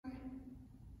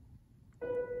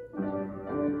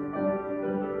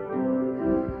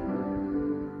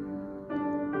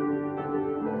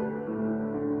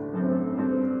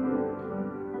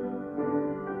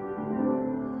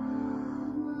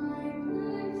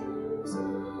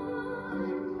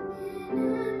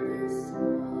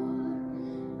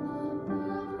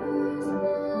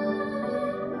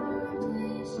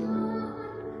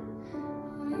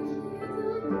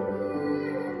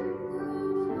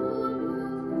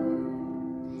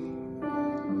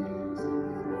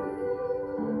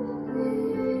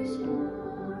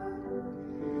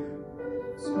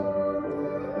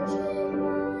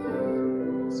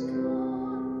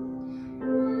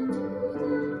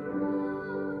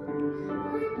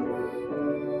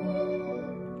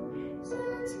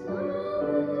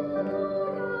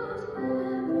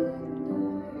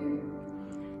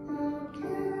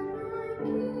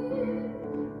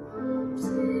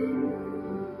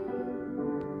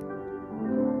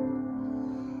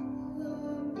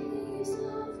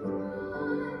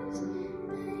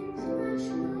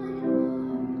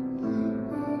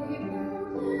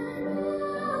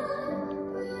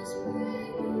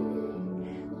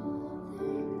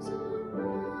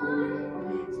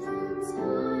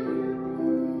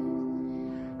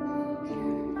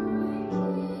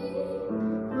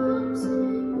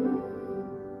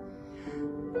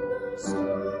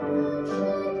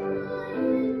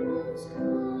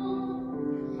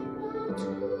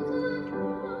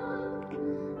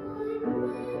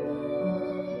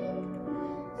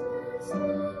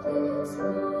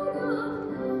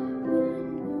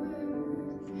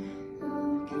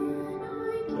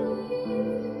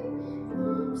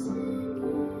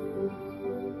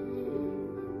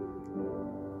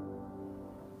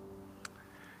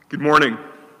Good morning.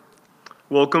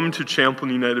 Welcome to Champlin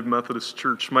United Methodist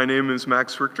Church. My name is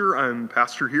Max Richter. I'm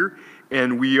pastor here,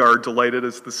 and we are delighted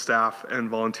as the staff and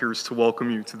volunteers to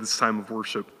welcome you to this time of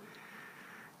worship.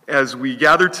 As we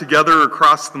gather together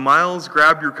across the miles,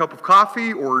 grab your cup of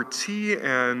coffee or tea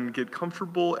and get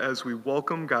comfortable as we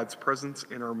welcome God's presence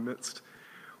in our midst.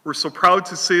 We're so proud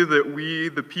to say that we,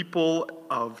 the people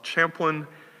of Champlin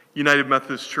United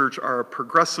Methodist Church, are a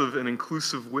progressive and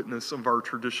inclusive witness of our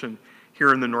tradition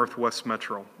here in the Northwest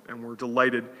Metro, and we're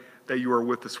delighted that you are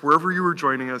with us wherever you are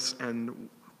joining us and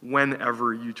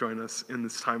whenever you join us in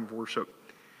this time of worship.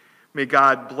 May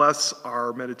God bless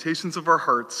our meditations of our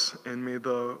hearts, and may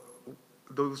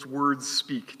those words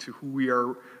speak to who we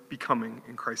are becoming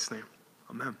in Christ's name.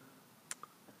 Amen.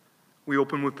 We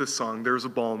open with this song, "There's a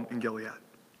Balm in Gilead."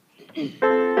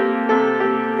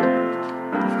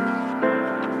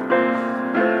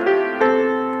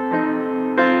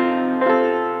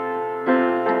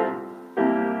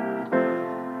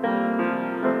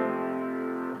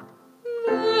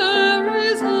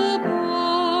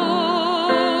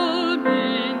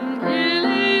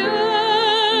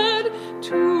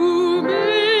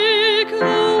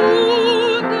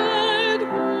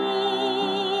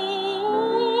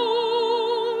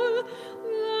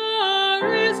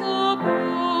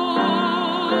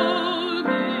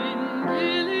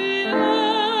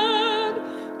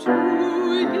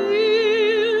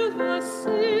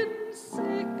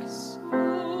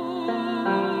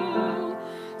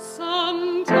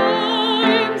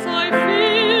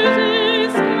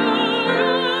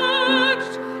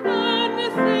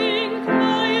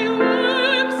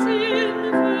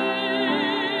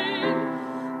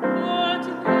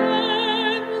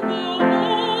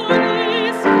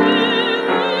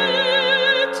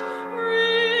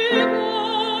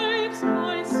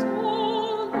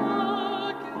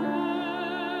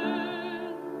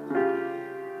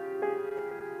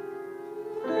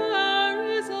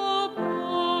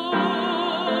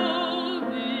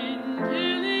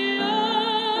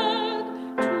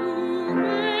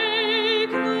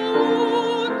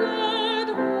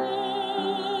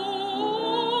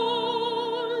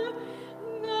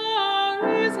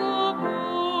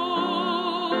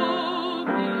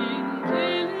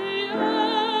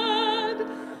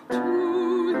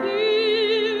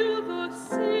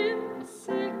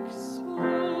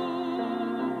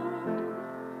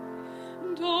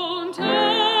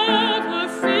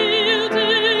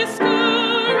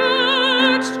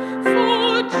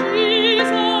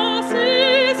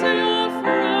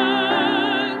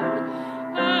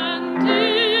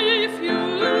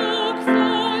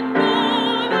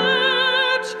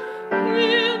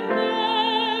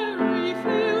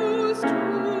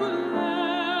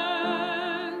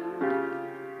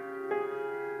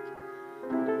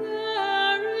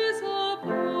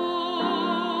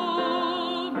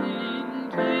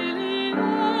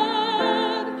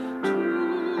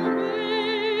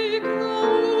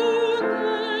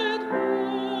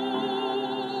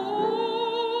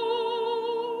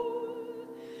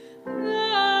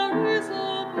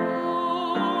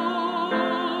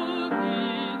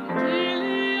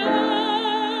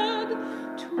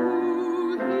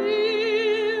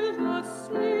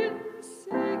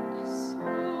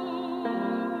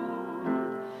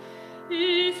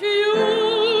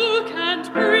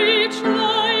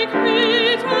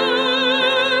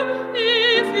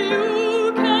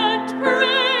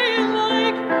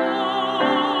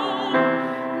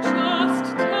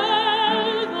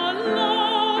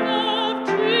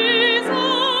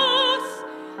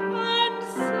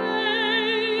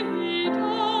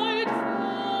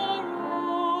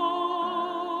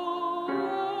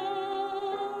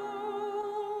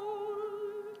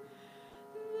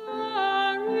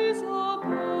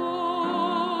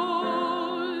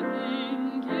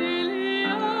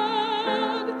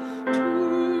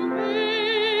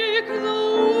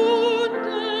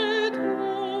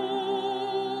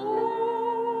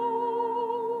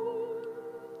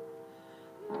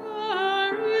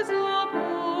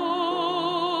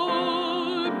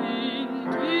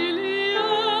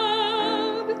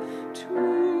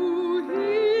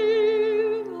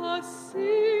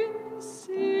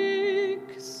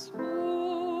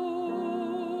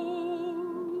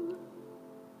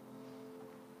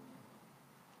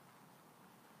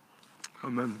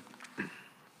 Amen. I'd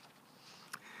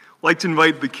like to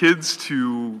invite the kids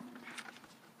to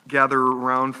gather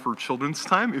around for children's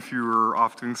time if you're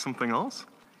off doing something else,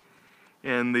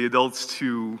 and the adults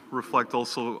to reflect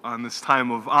also on this time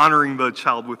of honoring the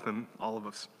child within all of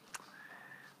us.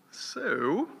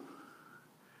 So,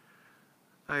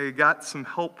 I got some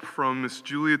help from Miss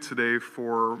Julia today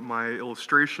for my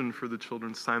illustration for the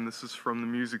children's time. This is from the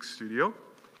music studio.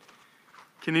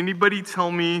 Can anybody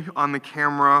tell me on the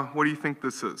camera, what do you think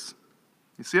this is?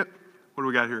 You see it? What do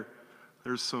we got here?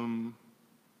 There's some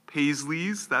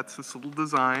paisleys. That's this little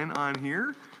design on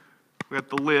here. We got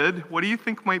the lid. What do you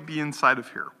think might be inside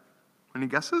of here? Any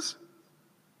guesses?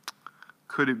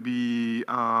 Could it be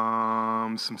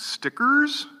some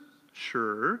stickers?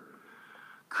 Sure.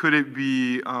 Could it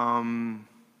be,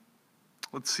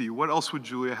 let's see, what else would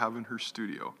Julia have in her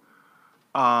studio?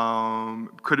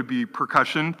 Could it be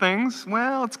percussion things?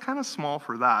 Well, it's kind of small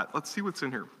for that. Let's see what's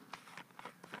in here.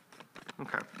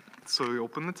 Okay, so we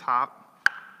open the top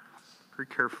very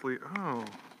carefully. Oh,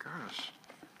 gosh.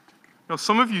 Now,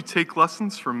 some of you take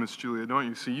lessons from Miss Julia, don't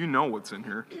you? So you know what's in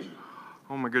here.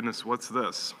 Oh my goodness, what's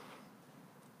this?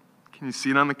 Can you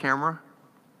see it on the camera?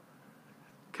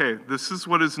 Okay, this is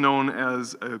what is known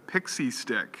as a pixie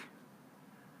stick.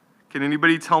 Can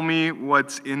anybody tell me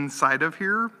what's inside of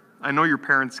here? I know your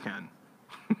parents can,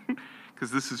 because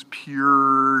this is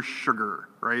pure sugar,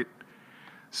 right?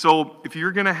 So if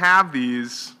you're gonna have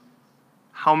these,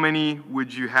 how many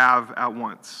would you have at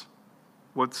once?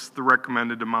 What's the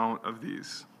recommended amount of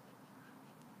these?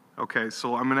 Okay,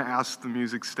 so I'm gonna ask the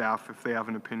music staff if they have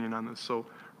an opinion on this. So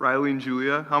Riley and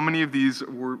Julia, how many of these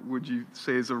would you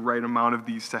say is the right amount of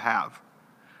these to have?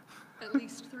 At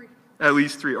least 3. At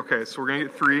least 3, okay, so we're gonna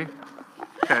get 3.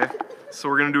 Okay, so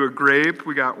we're gonna do a grape,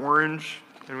 we got orange,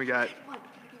 and we got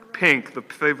pink, the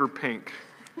flavor pink.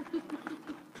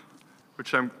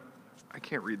 Which I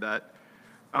can't read that.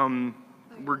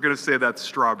 We're gonna say that's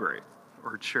strawberry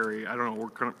or cherry, I don't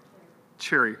know,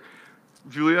 cherry.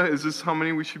 Julia, is this how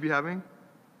many we should be having?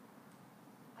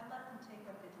 I let them take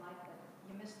what they'd like, but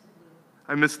you missed the blue.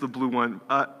 I missed the blue one.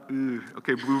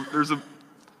 Okay, blue, there's a,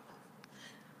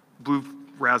 blue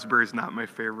raspberry is not my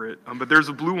favorite, but there's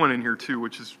a blue one in here too,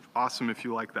 which is awesome if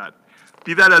you like that.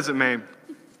 Be that as it may.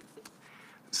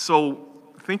 So,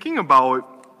 thinking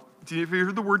about, have you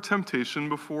heard the word temptation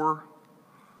before?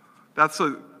 That's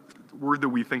a word that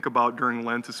we think about during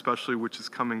Lent especially, which is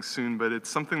coming soon, but it's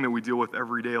something that we deal with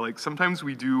every day. Like sometimes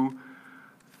we do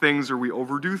things or we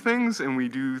overdo things and we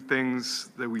do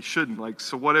things that we shouldn't. Like,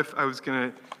 so what if I was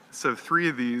gonna, instead of 3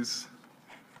 of these,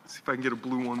 see if I can get a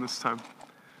blue one this time.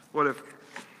 What if,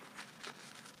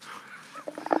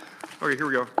 okay, here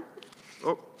we go.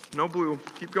 Oh, no blue,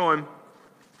 keep going.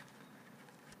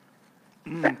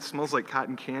 It smells like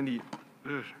cotton candy.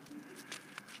 Ugh.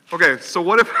 Okay, so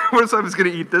what if I was gonna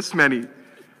eat this many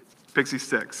pixie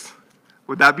sticks?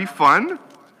 Would that be fun?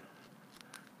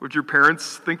 Would your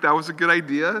parents think that was a good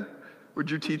idea? Would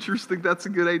your teachers think that's a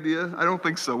good idea? I don't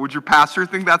think so. Would your pastor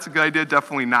think that's a good idea?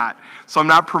 Definitely not. So I'm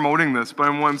not promoting this,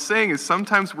 but what I'm saying is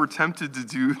sometimes we're tempted to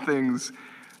do things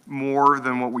more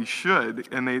than what we should,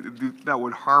 and that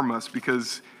would harm us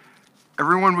because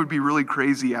everyone would be really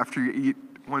crazy after you eat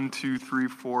 1, 2, 3,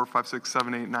 4, 5, 6,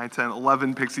 7, 8, 9, 10,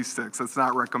 11 pixie sticks. That's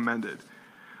not recommended.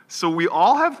 So we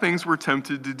all have things we're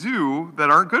tempted to do that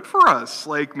aren't good for us.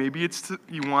 Like maybe it's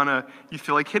you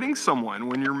feel like hitting someone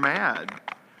when you're mad.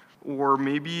 Or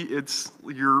maybe it's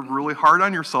you're really hard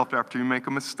on yourself after you make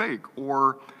a mistake.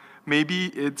 Or maybe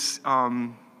it's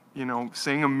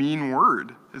saying a mean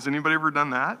word. Has anybody ever done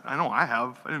that? I know I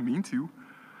have. I didn't mean to.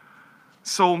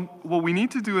 So what we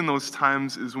need to do in those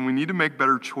times is when we need to make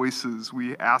better choices,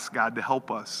 we ask God to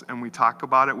help us, and we talk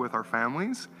about it with our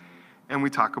families, and we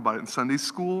talk about it in Sunday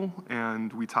school,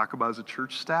 and we talk about it as a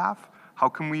church staff. How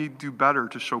can we do better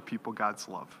to show people God's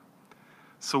love?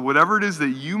 So whatever it is that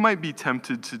you might be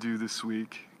tempted to do this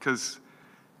week, because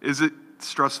is it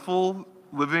stressful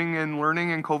living and learning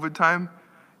in COVID time?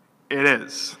 It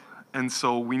is. And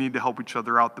so we need to help each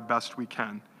other out the best we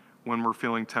can when we're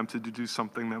feeling tempted to do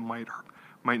something that might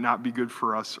not be good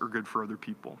for us or good for other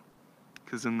people.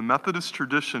 Because in the Methodist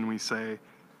tradition, we say,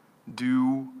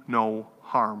 do no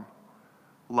harm.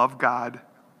 Love God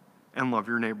and love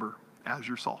your neighbor as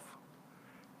yourself.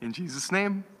 In Jesus'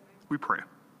 name, we pray.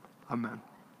 Amen.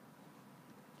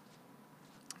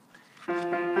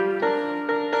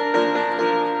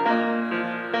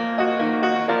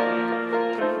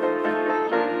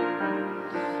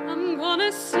 I'm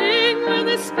gonna sing when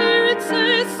the Spirit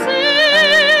says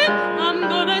sing. I'm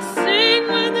gonna sing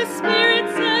when the Spirit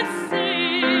says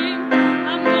sing.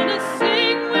 I'm gonna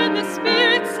sing when the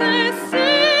Spirit says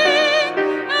sing.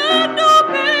 And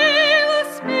obey the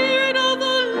Spirit of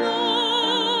the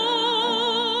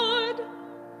Lord.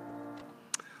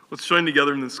 Let's join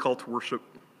together in this call to worship.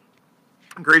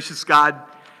 Gracious God,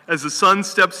 as the sun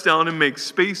steps down and makes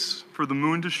space for the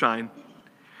moon to shine,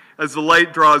 as the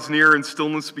light draws near and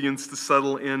stillness begins to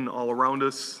settle in all around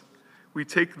us, we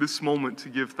take this moment to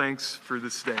give thanks for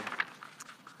this day.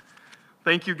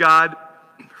 Thank you, God,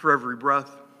 for every breath.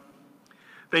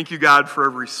 Thank you, God, for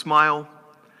every smile.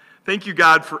 Thank you,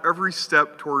 God, for every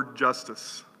step toward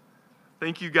justice.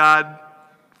 Thank you, God,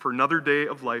 for another day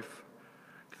of life.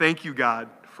 Thank you, God,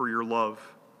 for your love.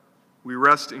 We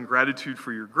rest in gratitude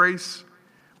for your grace.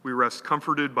 We rest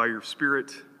comforted by your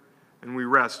Spirit. And we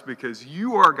rest because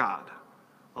you are God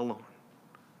alone.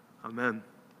 Amen.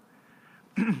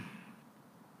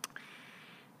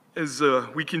 As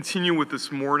we continue with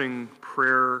this morning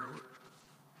prayer,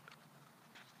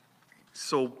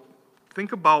 so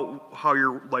think about how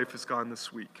your life has gone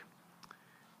this week.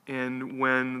 And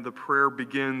when the prayer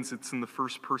begins, it's in the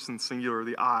first person singular,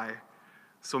 the I.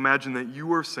 So imagine that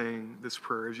you are saying this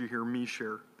prayer as you hear me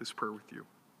share this prayer with you.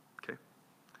 Okay?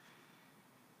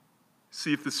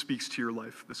 See if this speaks to your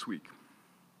life this week.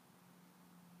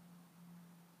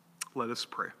 Let us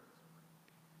pray.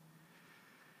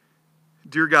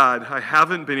 Dear God, I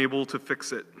haven't been able to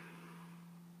fix it.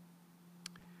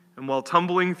 And while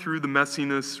tumbling through the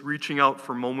messiness, reaching out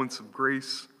for moments of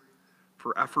grace,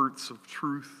 for efforts of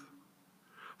truth,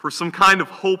 for some kind of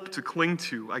hope to cling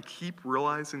to, I keep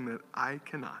realizing that I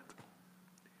cannot.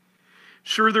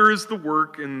 Sure, there is the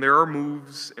work, and there are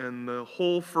moves, and the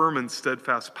whole firm and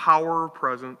steadfast power of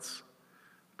presence,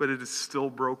 but it is still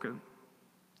broken.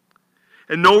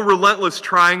 And no relentless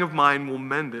trying of mine will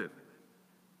mend it.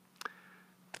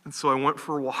 And so I went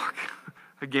for a walk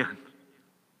again,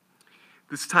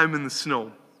 this time in the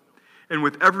snow. And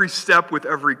with every step, with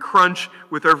every crunch,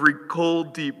 with every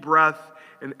cold, deep breath,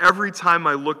 and every time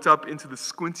I looked up into the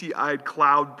squinty-eyed,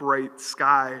 cloud-bright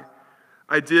sky,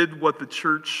 I did what the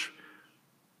church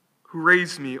who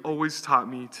raised me always taught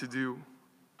me to do.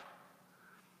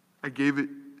 I gave it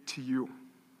to you.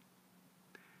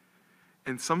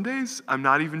 And some days, I'm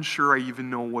not even sure I even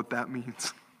know what that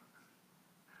means.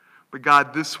 But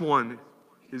God, this one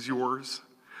is yours.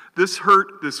 This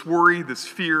hurt, this worry, this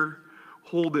fear,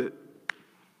 hold it.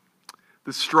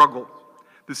 This struggle,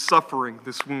 this suffering,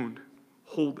 this wound,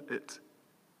 hold it.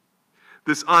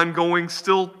 This ongoing,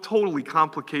 still totally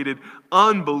complicated,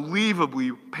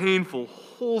 unbelievably painful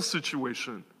whole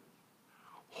situation,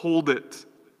 hold it.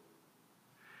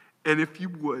 And if you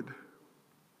would,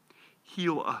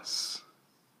 heal us.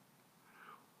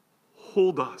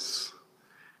 Hold us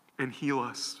and heal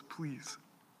us, please.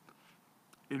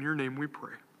 In your name we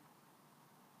pray.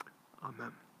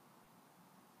 Amen.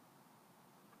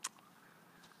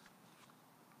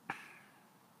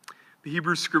 The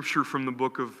Hebrew scripture from the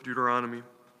book of Deuteronomy.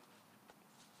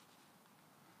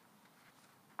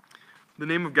 The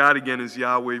name of God again is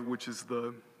Yahweh, which is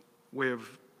the way of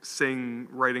saying,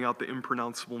 writing out the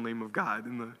impronounceable name of God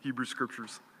in the Hebrew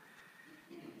scriptures.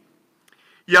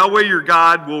 Yahweh your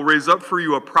God will raise up for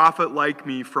you a prophet like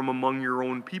me from among your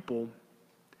own people.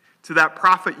 To that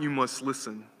prophet you must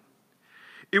listen.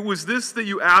 It was this that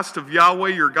you asked of Yahweh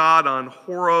your God on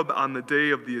Horeb on the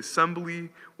day of the assembly,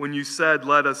 when you said,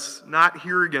 let us not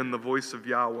hear again the voice of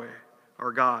Yahweh,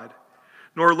 our God,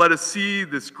 nor let us see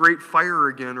this great fire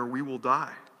again, or we will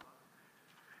die.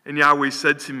 And Yahweh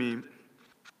said to me,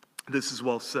 this is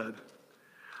well said.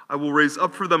 I will raise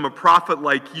up for them a prophet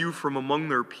like you from among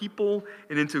their people,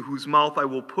 and into whose mouth I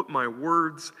will put my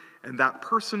words, and that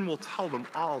person will tell them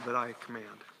all that I command.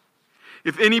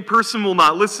 If any person will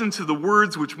not listen to the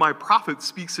words which my prophet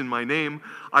speaks in my name,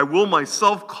 I will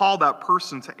myself call that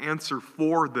person to answer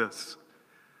for this.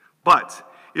 But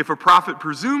if a prophet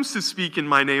presumes to speak in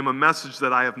my name a message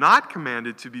that I have not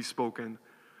commanded to be spoken,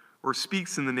 or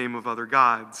speaks in the name of other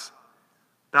gods,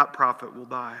 that prophet will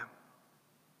die.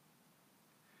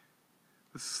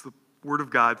 This is the word of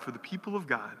God for the people of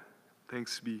God.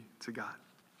 Thanks be to God.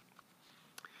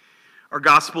 Our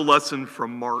gospel lesson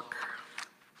from Mark.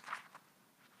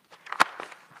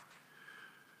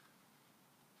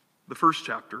 The first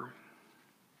chapter.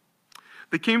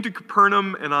 They came to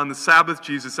Capernaum, and on the Sabbath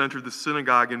Jesus entered the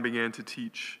synagogue and began to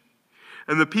teach.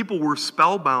 And the people were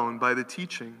spellbound by the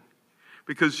teaching,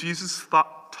 because Jesus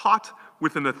taught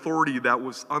with an authority that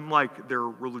was unlike their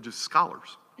religious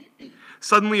scholars.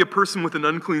 Suddenly a person with an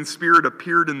unclean spirit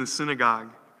appeared in the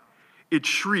synagogue. It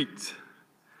shrieked,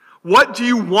 "What do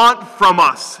you want from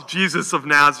us, Jesus of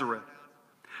Nazareth?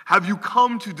 Have you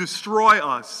come to destroy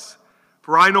us?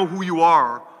 For I know who you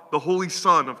are, the Holy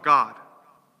Son of God."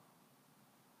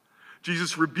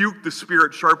 Jesus rebuked the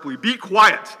spirit sharply. "Be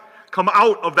quiet. Come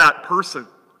out of that person."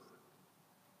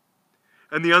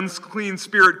 And the unclean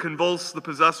spirit convulsed the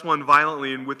possessed one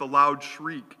violently, and with a loud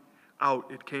shriek, out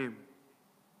it came.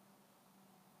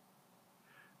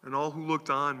 And all who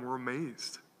looked on were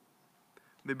amazed.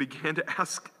 They began to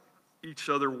ask each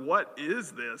other, "What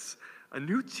is this?" A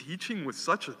new teaching with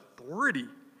such authority.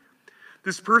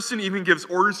 This person even gives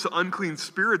orders to unclean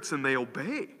spirits and they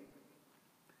obey.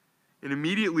 And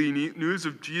immediately news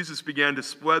of Jesus began to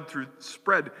spread through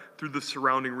the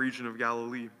surrounding region of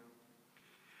Galilee.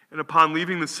 And upon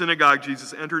leaving the synagogue,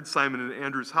 Jesus entered Simon and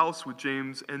Andrew's house with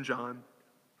James and John.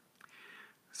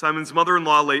 Simon's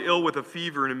mother-in-law lay ill with a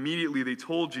fever, and immediately they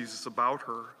told Jesus about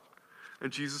her.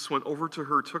 And Jesus went over to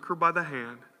her, took her by the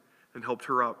hand, and helped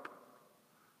her up.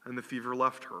 And the fever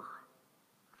left her.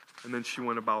 And then she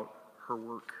went about her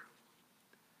work.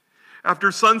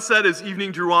 After sunset, as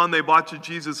evening drew on, they brought to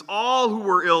Jesus all who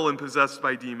were ill and possessed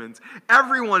by demons.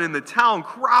 Everyone in the town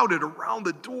crowded around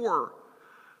the door,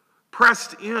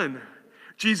 pressed in.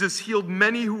 Jesus healed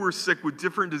many who were sick with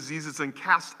different diseases and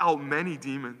cast out many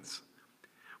demons.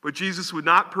 But Jesus would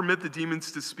not permit the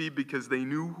demons to speak because they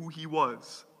knew who he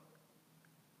was.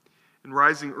 And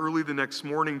rising early the next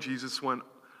morning, Jesus went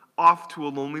off to a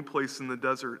lonely place in the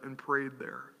desert and prayed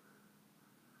there.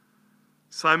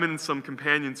 Simon and some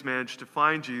companions managed to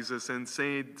find Jesus and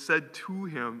said to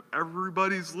him,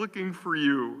 "Everybody's looking for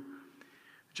you."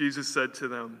 Jesus said to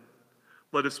them,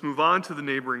 "Let us move on to the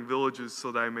neighboring villages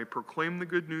so that I may proclaim the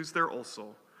good news there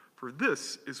also, for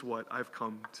this is what I've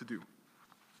come to do."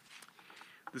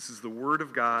 This is the word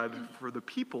of God for the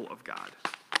people of God.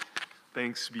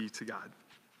 Thanks be to God.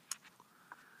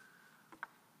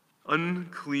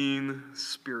 Unclean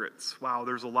spirits. Wow,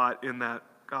 there's a lot in that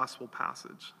gospel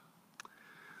passage.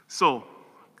 So,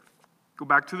 go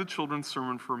back to the children's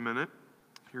sermon for a minute.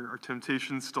 Here are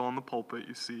temptations still on the pulpit,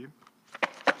 you see.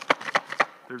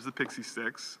 There's the pixie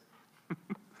sticks.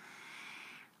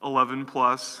 11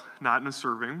 plus, not in a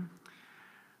serving.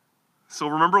 So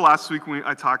remember last week when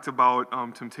I talked about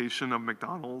temptation of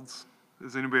McDonald's?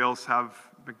 Does anybody else have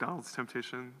McDonald's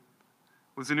temptation?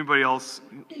 Was anybody else?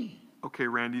 Okay,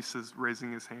 Randy says,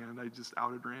 raising his hand. I just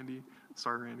outed Randy.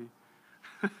 Sorry, Randy.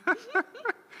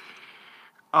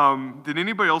 Did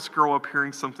anybody else grow up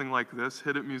hearing something like this?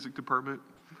 Hit it, music department.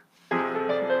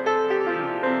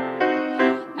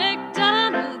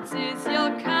 McDonald's is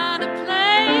your kind of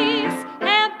place.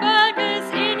 Hamburgers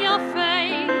in your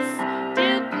face.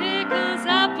 Dill pickles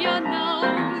up your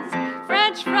nose.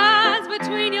 French fries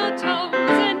between your toes.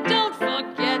 And don't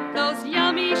forget those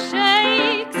yummy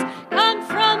shakes. Come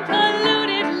from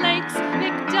polluted lakes.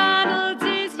 McDonald's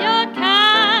is your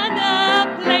kind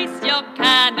of place. Your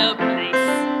kind of place.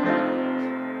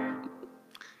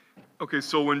 Okay,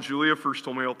 so when Julia first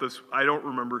told me about this, I don't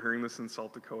remember hearing this in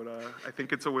South Dakota. I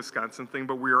think it's a Wisconsin thing,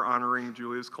 but we are honoring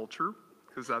Julia's culture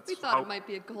because that's We thought it might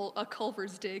be a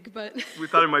Culver's dig, but we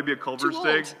thought it might be a Culver's Too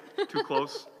dig. old. Too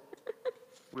close.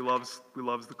 We loves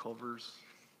the Culvers.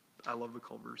 I love the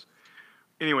Culvers.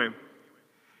 Anyway,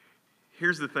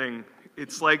 here's the thing.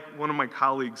 It's like one of my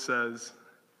colleagues says,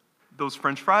 those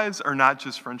French fries are not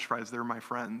just French fries, they're my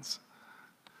friends.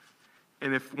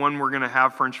 And if one were going to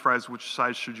have French fries, which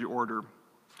size should you order?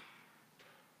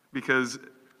 Because,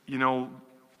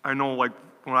 I know like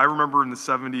when I remember in the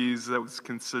 70s, that was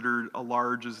considered a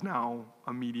large is now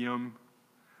a medium.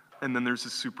 And then there's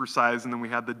a super size, and then we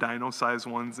had the dino size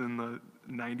ones in the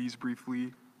 90s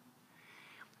briefly.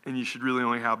 And you should really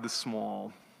only have the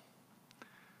small.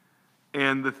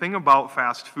 And the thing about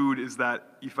fast food is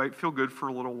that you might feel good for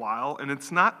a little while, and it's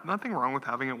nothing wrong with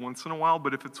having it once in a while,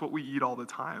 but if it's what we eat all the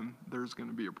time, there's going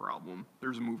to be a problem.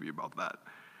 There's a movie about that.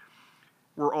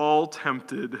 We're all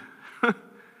tempted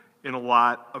in a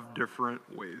lot of different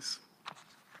ways.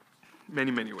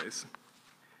 Many, many ways.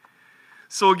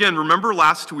 So again, remember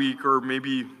last week, or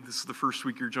maybe this is the first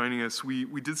week you're joining us, we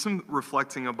did some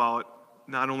reflecting about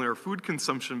not only our food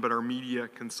consumption, but our media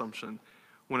consumption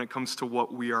when it comes to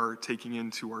what we are taking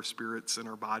into our spirits and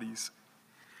our bodies.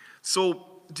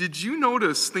 So, did you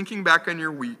notice, think back on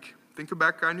your week,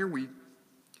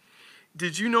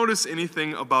 did you notice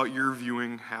anything about your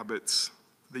viewing habits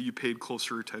that you paid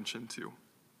closer attention to?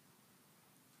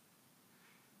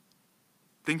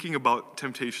 Thinking about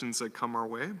temptations that come our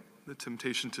way, the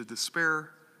temptation to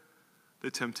despair,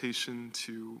 the temptation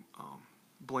to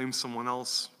blame someone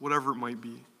else, whatever it might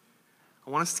be. I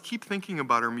want us to keep thinking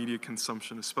about our media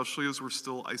consumption, especially as we're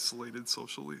still isolated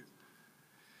socially.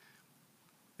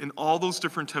 In all those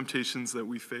different temptations that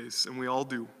we face, and we all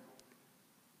do,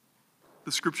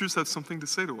 the scriptures have something to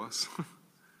say to us.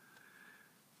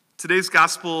 Today's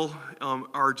gospel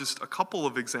are just a couple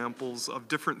of examples of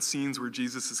different scenes where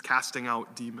Jesus is casting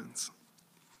out demons.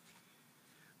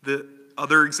 The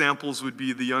other examples would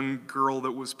be the young girl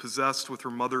that was possessed with her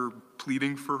mother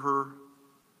pleading for her,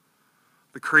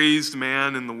 the crazed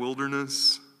man in the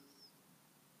wilderness,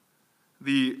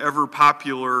 The ever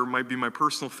popular, might be my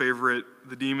personal favorite,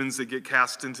 the demons that get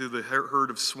cast into the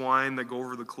herd of swine that go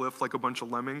over the cliff like a bunch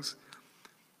of lemmings.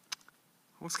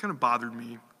 What's kind of bothered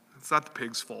me, it's not the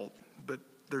pig's fault, but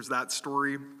there's that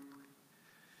story.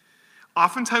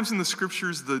 Oftentimes in the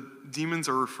scriptures, the demons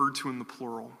are referred to in the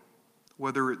plural,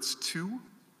 whether it's two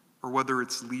or whether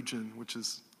it's legion, which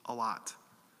is a lot.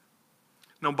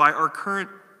 Now, by our current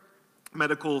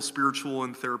medical, spiritual,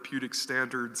 and therapeutic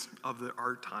standards of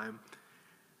our time,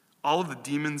 all of the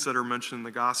demons that are mentioned in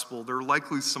the gospel, they're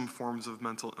likely some forms of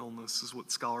mental illness, is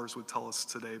what scholars would tell us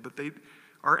today. But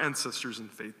our ancestors in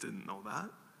faith didn't know that.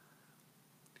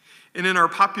 And in our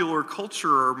popular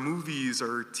culture, our movies,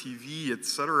 our TV,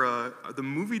 etc., the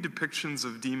movie depictions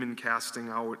of demon casting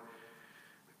out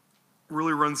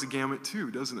really runs the gamut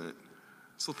too, doesn't it?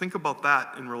 So think about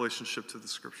that in relationship to the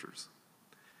scriptures.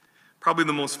 Probably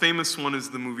the most famous one is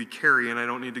the movie Carrie, and I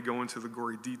don't need to go into the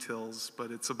gory details,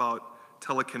 but it's about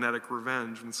telekinetic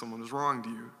revenge when someone has wronged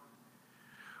you.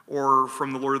 Or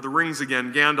from the Lord of the Rings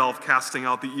again, Gandalf casting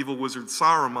out the evil wizard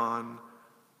Saruman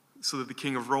so that the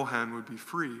king of Rohan would be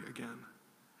free again.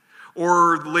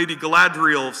 Or the Lady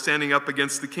Galadriel standing up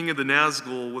against the king of the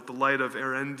Nazgul with the light of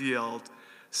Erendiel,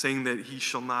 saying that he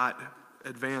shall not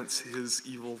advance his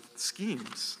evil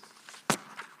schemes.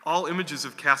 All images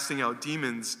of casting out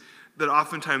demons that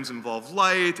oftentimes involve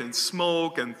light and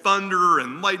smoke and thunder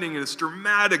and lightning and this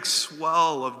dramatic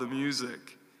swell of the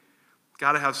music.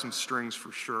 Got to have some strings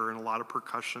for sure and a lot of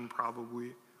percussion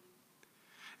probably.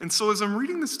 And so as I'm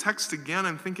reading this text again,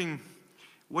 I'm thinking,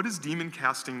 what does demon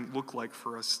casting look like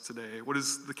for us today? What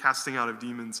is the casting out of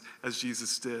demons as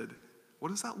Jesus did? What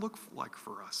does that look like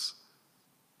for us?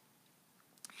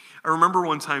 I remember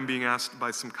one time being asked by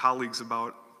some colleagues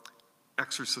about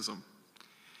exorcism.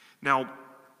 Now,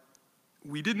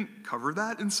 we didn't cover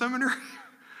that in seminary.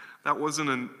 That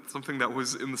wasn't something that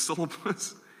was in the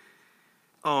syllabus.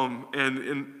 And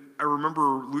I remember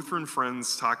Lutheran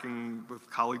friends talking with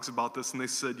colleagues about this, and they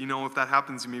said, if that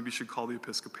happens, you maybe should call the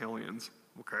Episcopalians.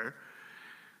 Okay.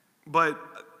 But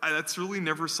that's really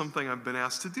never something I've been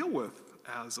asked to deal with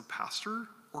as a pastor,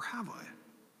 or have I?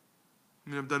 I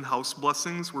mean, I've done house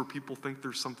blessings where people think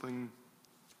there's something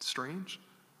strange.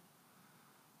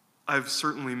 I've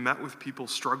certainly met with people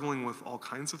struggling with all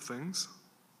kinds of things,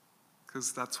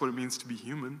 because that's what it means to be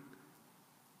human.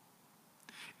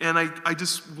 And I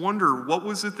just wonder, what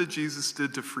was it that Jesus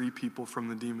did to free people from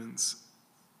the demons?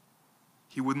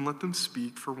 He wouldn't let them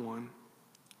speak, for one.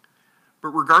 But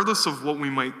regardless of what we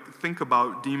might think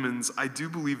about demons, I do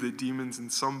believe that demons in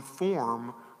some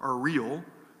form are real,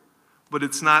 but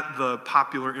it's not the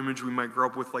popular image we might grow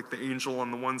up with, like the angel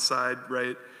on the one side,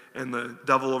 right? And the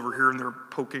devil over here, and they're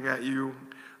poking at you.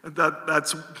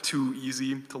 That's too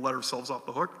easy to let ourselves off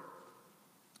the hook.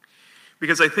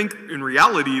 Because I think in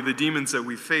reality, the demons that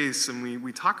we face, and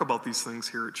we talk about these things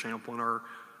here at Champlin, are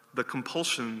the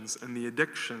compulsions and the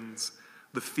addictions,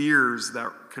 the fears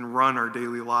that can run our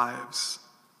daily lives.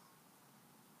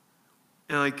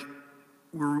 And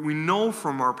we know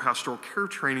from our pastoral care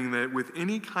training that with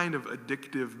any kind of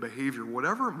addictive behavior,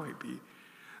 whatever it might be,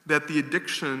 that the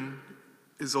addiction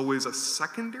is always a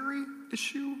secondary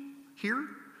issue here,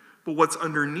 but what's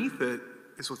underneath it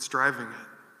is what's driving it.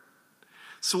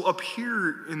 So up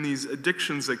here in these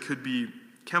addictions that could be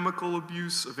chemical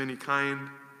abuse of any kind,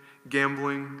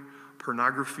 gambling,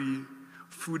 pornography,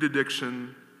 food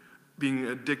addiction, being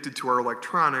addicted to our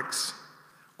electronics,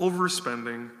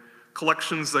 overspending,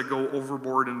 collections that go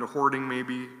overboard into hoarding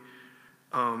maybe,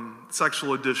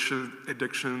 sexual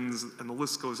addictions, and the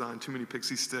list goes on, too many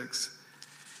pixie sticks.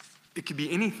 It could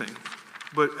be anything.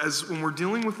 But when we're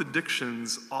dealing with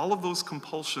addictions, all of those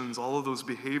compulsions, all of those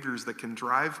behaviors that can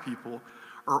drive people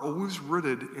are always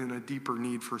rooted in a deeper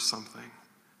need for something.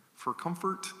 For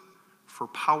comfort, for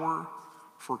power,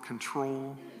 for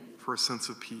control, for a sense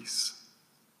of peace.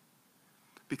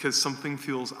 Because something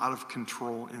feels out of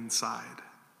control inside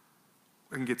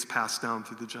and gets passed down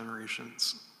through the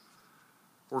generations.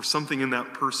 Or something in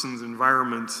that person's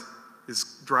environment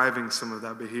is driving some of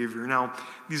that behavior. Now,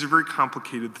 these are very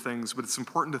complicated things, but it's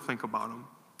important to think about them.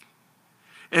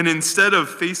 And instead of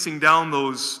facing down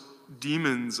those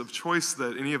demons of choice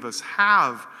that any of us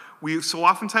have, we so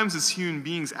oftentimes as human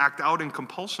beings act out in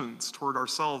compulsions toward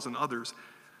ourselves and others,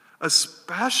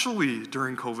 especially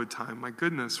during COVID time. My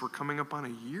goodness, we're coming up on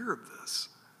a year of this.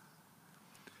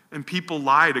 And people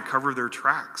lie to cover their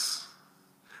tracks.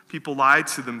 People lie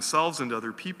to themselves and to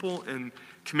other people and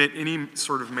commit any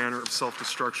sort of manner of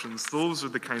self-destructions. Those are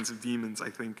the kinds of demons I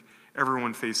think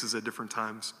everyone faces at different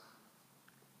times.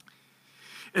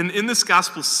 And in this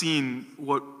gospel scene,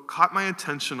 what caught my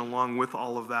attention along with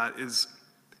all of that is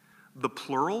the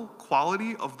plural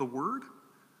quality of the word.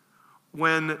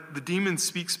 When the demon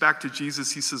speaks back to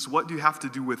Jesus, he says, "What do you have to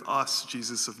do with us,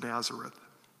 Jesus of Nazareth?"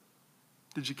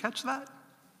 Did you catch that?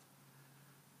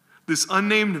 This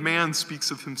unnamed man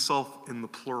speaks of himself in the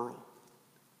plural.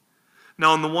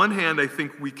 Now, on the one hand, I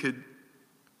think we could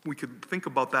think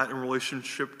about that in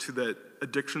relationship to that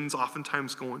addictions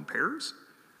oftentimes go in pairs.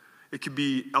 It could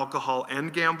be alcohol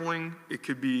and gambling. It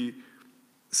could be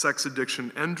sex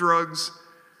addiction and drugs,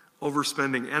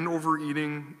 overspending and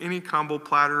overeating, any combo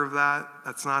platter of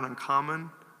that's not uncommon.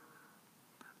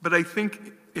 But I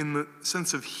think in the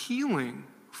sense of healing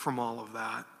from all of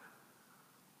that,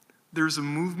 there's a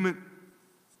movement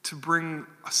to bring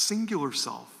a singular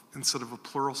self instead of a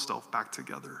plural self back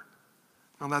together.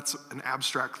 Now that's an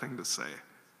abstract thing to say.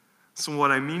 So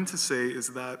what I mean to say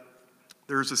is that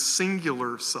there's a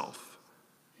singular self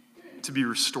to be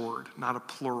restored, not a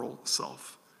plural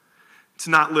self. To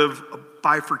not live a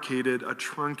bifurcated, a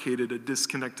truncated, a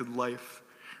disconnected life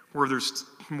where there's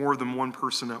more than one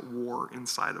person at war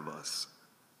inside of us.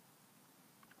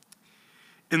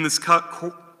 In this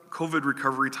COVID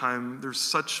recovery time, there's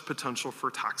such potential for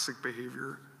toxic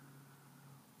behavior.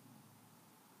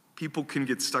 People can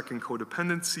get stuck in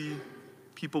codependency,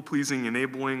 people-pleasing,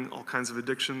 enabling, all kinds of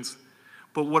addictions.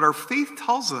 But what our faith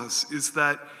tells us is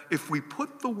that if we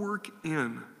put the work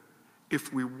in,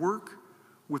 if we work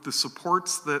with the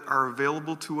supports that are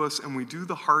available to us and we do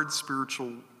the hard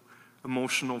spiritual,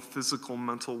 emotional, physical,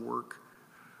 mental work,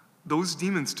 those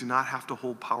demons do not have to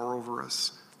hold power over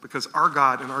us because our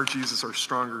God and our Jesus are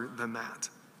stronger than that.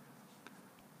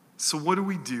 So what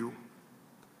do?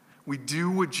 We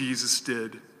do what Jesus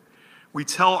did. We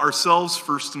tell ourselves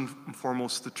first and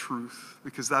foremost the truth,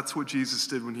 because that's what Jesus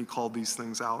did when he called these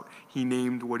things out. He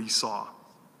named what he saw.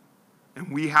 And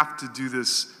we have to do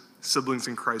this, siblings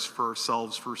in Christ, for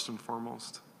ourselves first and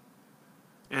foremost.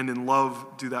 And in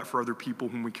love, do that for other people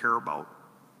whom we care about,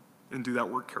 and do that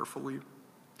work carefully.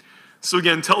 So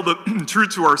again, tell the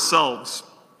truth to ourselves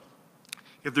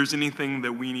if there's anything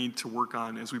that we need to work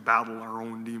on as we battle our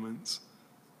own demons.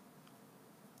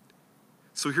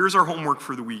 So here's our homework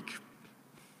for the week.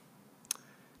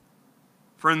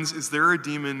 Friends, is there a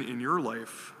demon in your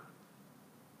life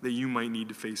that you might need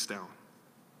to face down?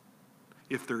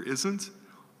 If there isn't,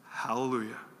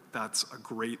 hallelujah, that's a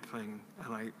great thing,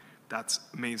 and that's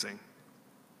amazing.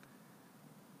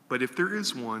 But if there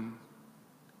is one,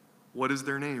 what is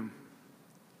their name?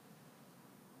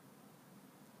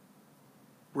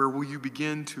 Where will you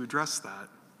begin to address that?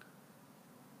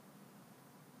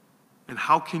 And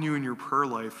how can you in your prayer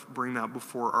life bring that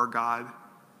before our God,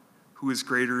 who is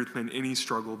greater than any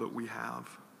struggle that we have?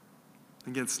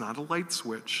 Again, it's not a light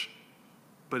switch,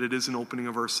 but it is an opening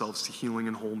of ourselves to healing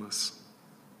and wholeness.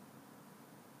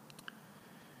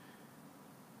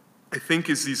 I think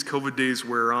as these COVID days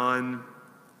wear on,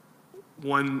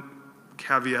 one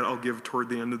caveat I'll give toward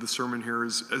the end of the sermon here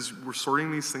is, as we're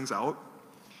sorting these things out,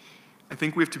 I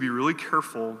think we have to be really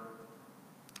careful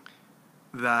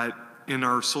that in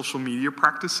our social media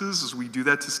practices, as we do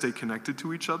that to stay connected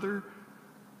to each other,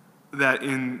 that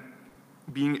in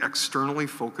being externally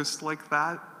focused like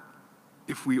that,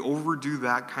 if we overdo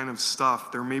that kind of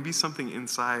stuff, there may be something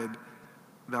inside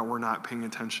that we're not paying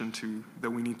attention to, that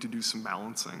we need to do some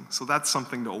balancing. So that's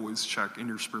something to always check in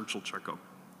your spiritual checkup.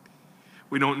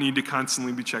 We don't need to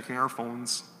constantly be checking our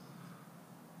phones,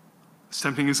 as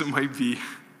tempting as it might be.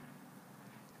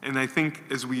 And I think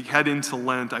as we head into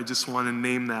Lent, I just want to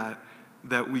name that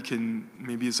we can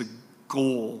maybe as a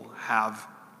goal have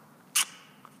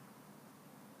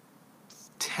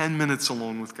 10 minutes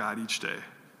alone with God each day.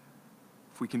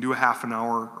 If we can do a half an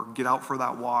hour or get out for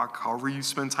that walk, however you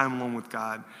spend time alone with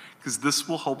God, because this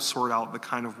will help sort out the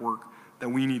kind of work that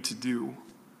we need to do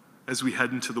as we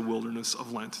head into the wilderness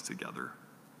of Lent together.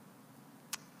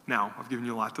 Now, I've given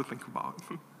you a lot to think about.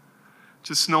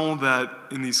 Just know that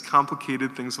in these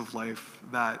complicated things of life,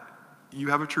 that you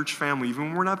have a church family. Even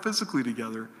when we're not physically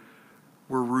together,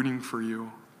 we're rooting for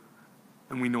you,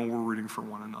 and we know we're rooting for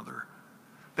one another.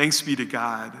 Thanks be to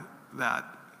God that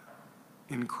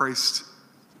in Christ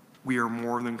we are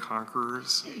more than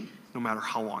conquerors, no matter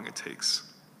how long it takes.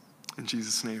 In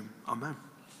Jesus' name, amen.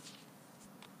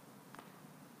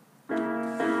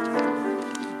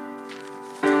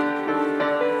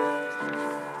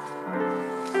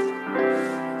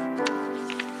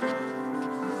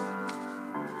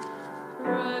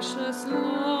 Precious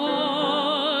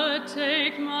Lord,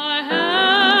 take my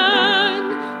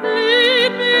hand,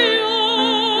 lead me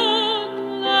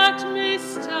on, let me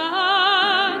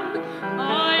stand.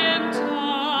 I am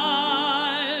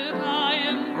tired, I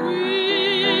am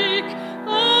weak,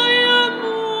 I am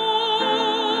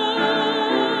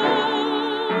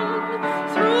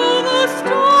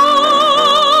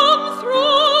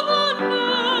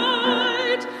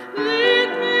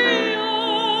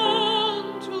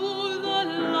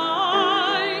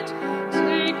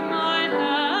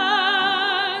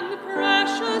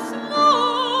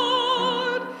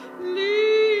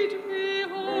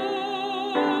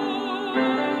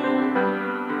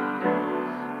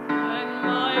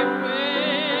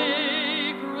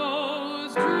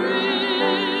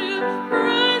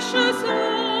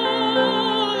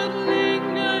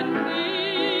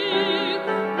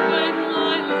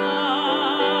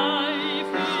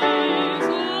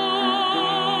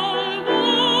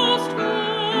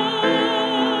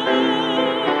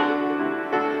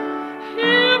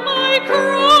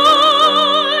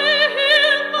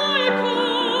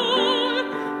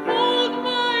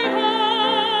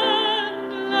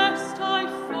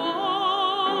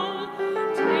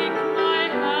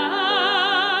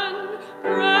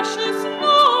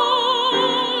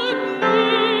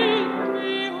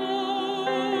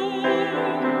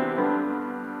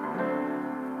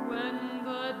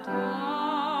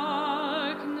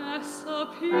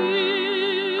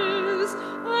appears,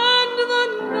 and the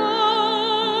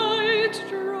night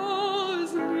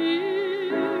draws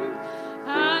near,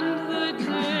 and the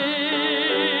day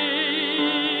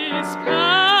is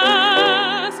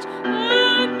past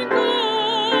and gone.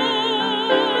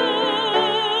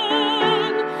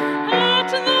 At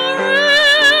the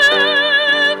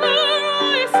river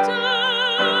I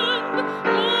stand,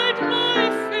 guide my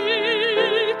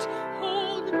feet,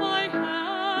 hold my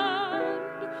hand,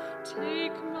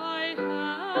 take my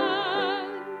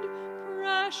hand,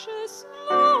 precious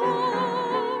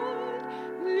Lord,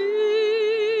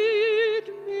 lead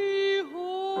me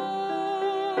home.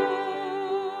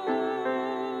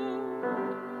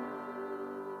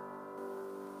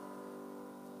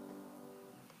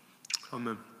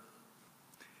 Amen.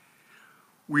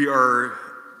 We are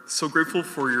so grateful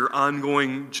for your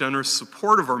ongoing generous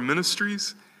support of our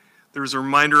ministries. There's a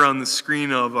reminder on the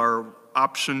screen of our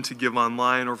option to give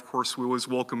online, or of course we always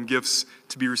welcome gifts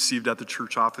to be received at the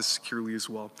church office securely as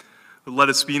well. But let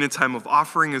us be in a time of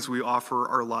offering as we offer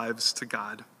our lives to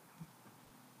God.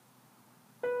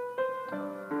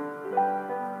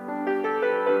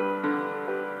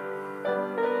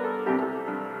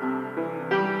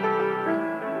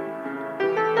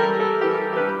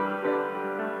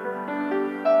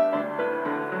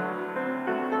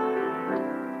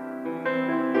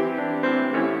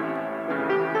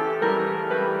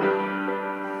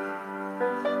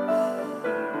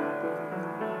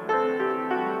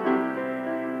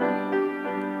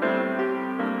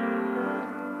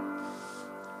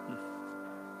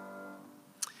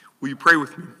 Will you pray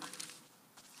with me?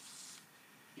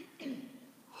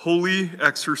 Holy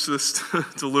exorcist,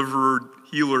 deliverer,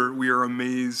 healer, we are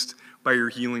amazed by your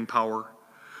healing power.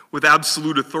 With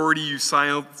absolute authority, you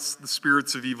silence the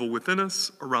spirits of evil within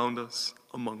us, around us,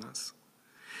 among us.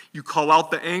 You call out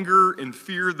the anger and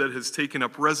fear that has taken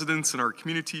up residence in our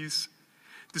communities,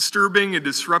 disturbing and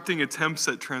disrupting attempts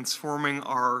at transforming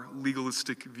our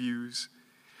legalistic views.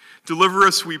 Deliver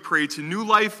us, we pray, to new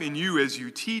life in you as you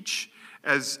teach,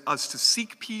 as us to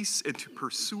seek peace and to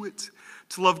pursue it,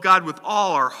 to love God with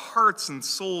all our hearts and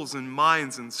souls and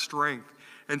minds and strength,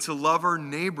 and to love our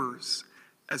neighbors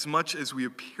as much as we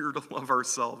appear to love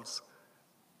ourselves.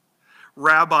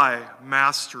 Rabbi,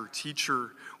 master,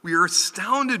 teacher, we are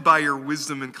astounded by your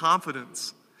wisdom and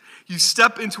confidence. You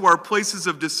step into our places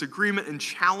of disagreement and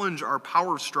challenge our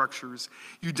power structures.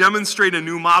 You demonstrate a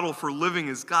new model for living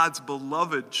as God's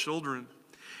beloved children.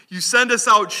 You send us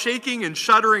out shaking and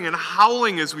shuddering and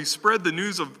howling as we spread the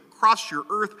news across your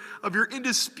earth of your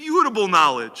indisputable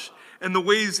knowledge and the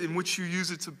ways in which you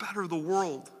use it to better the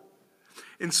world.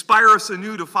 Inspire us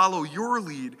anew to follow your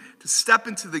lead, to step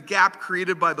into the gap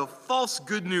created by the false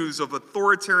good news of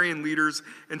authoritarian leaders,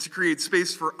 and to create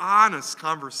space for honest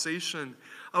conversation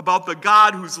about the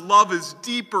God whose love is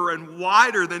deeper and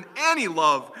wider than any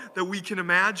love that we can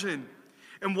imagine,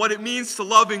 and what it means to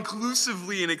love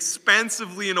inclusively and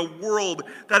expansively in a world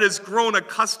that has grown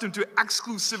accustomed to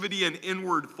exclusivity and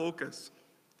inward focus.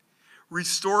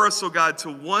 Restore us, O God,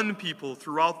 to one people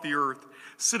throughout the earth,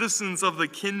 citizens of the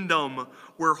kingdom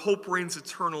where hope reigns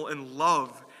eternal and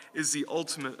love is the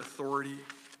ultimate authority.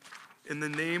 In the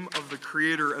name of the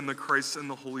Creator and the Christ and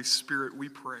the Holy Spirit, we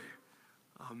pray.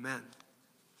 Amen.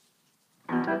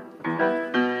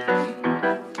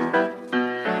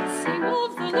 Sing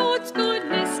of the Lord's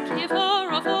goodness, giver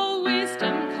of all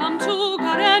wisdom. Come to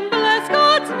God and bless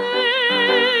God's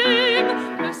name.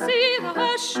 Mercy thou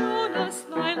hast shown us,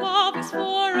 thy love is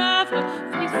forever,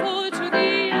 faithful to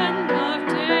the end of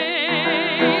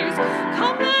days.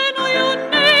 Come then, all you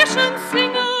nations,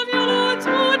 sing of your Lord's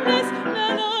goodness,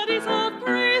 melodies of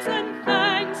praise and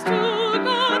thanks to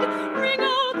God. Bring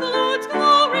out the Lord's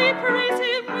glory, praise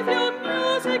him with your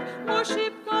music,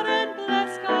 worship God and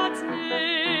bless God's name.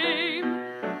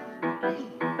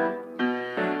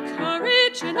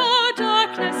 Courage in our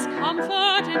darkness,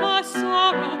 comfort in our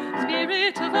sorrow,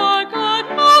 Spirit of our God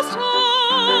most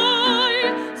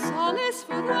high. Solace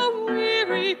for the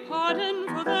weary, pardon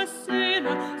for the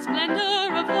sinner,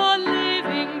 splendor of the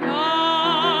living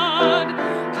God.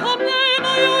 Come then,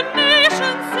 all you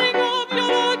nations, sing of your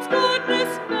Lord's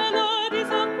goodness, melodies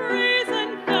of praise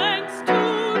and thanks to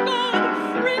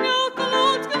God. Bring out the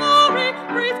Lord's glory,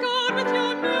 praise God with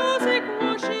your music,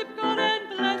 worship God and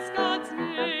bless God's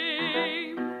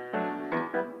name.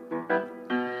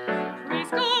 Praise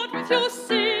God with your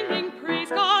singing, praise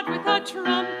God with a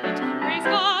trumpet, praise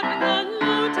God with a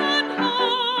lute and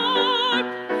harp.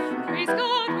 Praise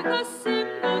God with the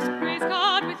cymbals, praise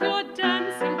God with your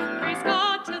dancing, praise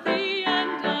God to the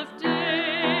end of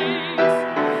days.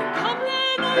 Come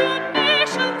then, all your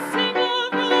nations, sing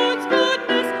of the Lord's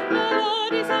goodness,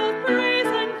 melodies of praise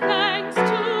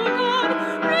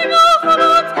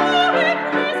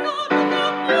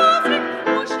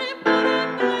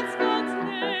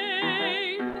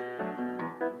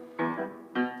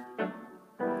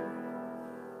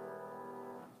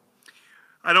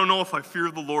I don't know if I fear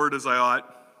the Lord as I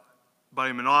ought, but I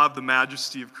am in awe of the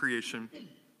majesty of creation.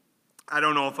 I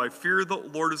don't know if I fear the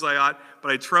Lord as I ought,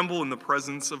 but I tremble in the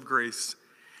presence of grace.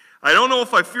 I don't know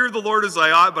if I fear the Lord as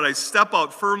I ought, but I step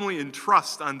out firmly in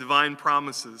trust on divine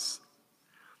promises.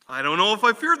 I don't know if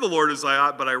I fear the Lord as I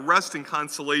ought, but I rest in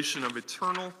consolation of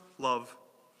eternal love.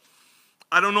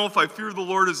 I don't know if I fear the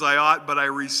Lord as I ought, but I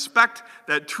respect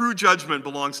that true judgment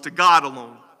belongs to God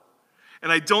alone.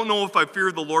 And I don't know if I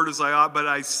fear the Lord as I ought, but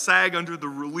I sag under the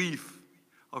relief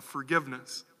of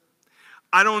forgiveness.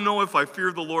 I don't know if I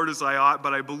fear the Lord as I ought,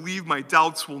 but I believe my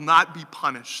doubts will not be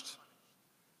punished.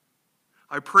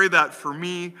 I pray that for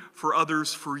me, for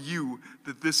others, for you,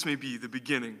 that this may be the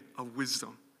beginning of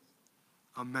wisdom.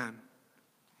 Amen.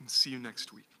 And see you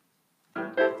next week.